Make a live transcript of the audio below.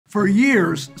For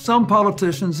years, some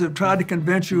politicians have tried to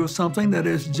convince you of something that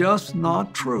is just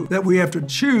not true, that we have to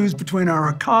choose between our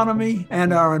economy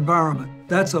and our environment.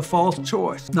 That's a false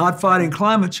choice. Not fighting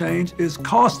climate change is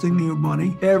costing you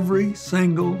money every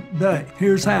single day.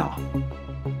 Here's how.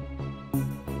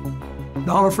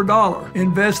 Dollar for dollar,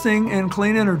 investing in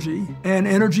clean energy and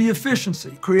energy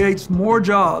efficiency creates more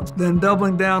jobs than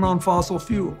doubling down on fossil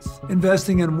fuels.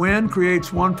 Investing in wind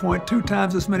creates 1.2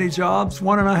 times as many jobs,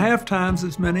 1.5 times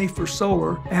as many for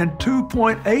solar, and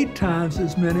 2.8 times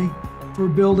as many for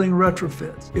building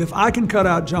retrofits. If I can cut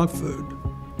out junk food,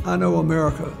 I know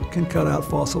America can cut out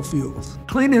fossil fuels.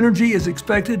 Clean energy is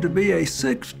expected to be a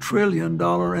 $6 trillion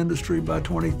industry by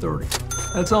 2030.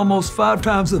 That's almost 5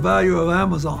 times the value of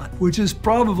Amazon, which is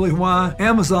probably why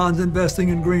Amazon's investing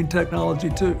in green technology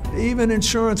too. Even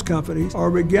insurance companies are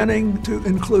beginning to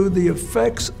include the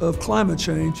effects of climate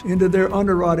change into their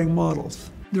underwriting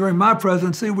models. During my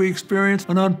presidency, we experienced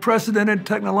an unprecedented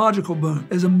technological boom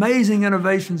as amazing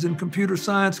innovations in computer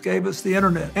science gave us the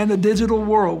internet and the digital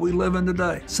world we live in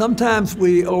today. Sometimes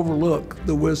we overlook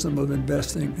the wisdom of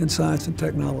investing in science and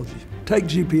technology. Take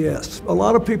GPS. A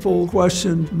lot of people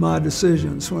questioned my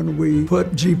decisions when we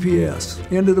put GPS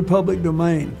into the public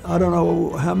domain. I don't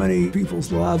know how many people's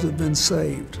lives have been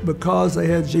saved because they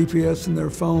had GPS in their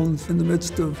phones in the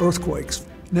midst of earthquakes.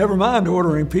 Never mind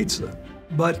ordering pizza.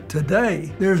 But today,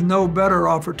 there's no better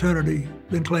opportunity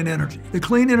than clean energy. The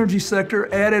clean energy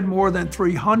sector added more than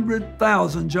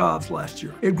 300,000 jobs last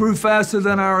year. It grew faster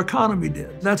than our economy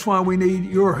did. That's why we need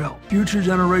your help. Future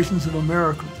generations of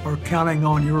Americans are counting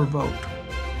on your vote.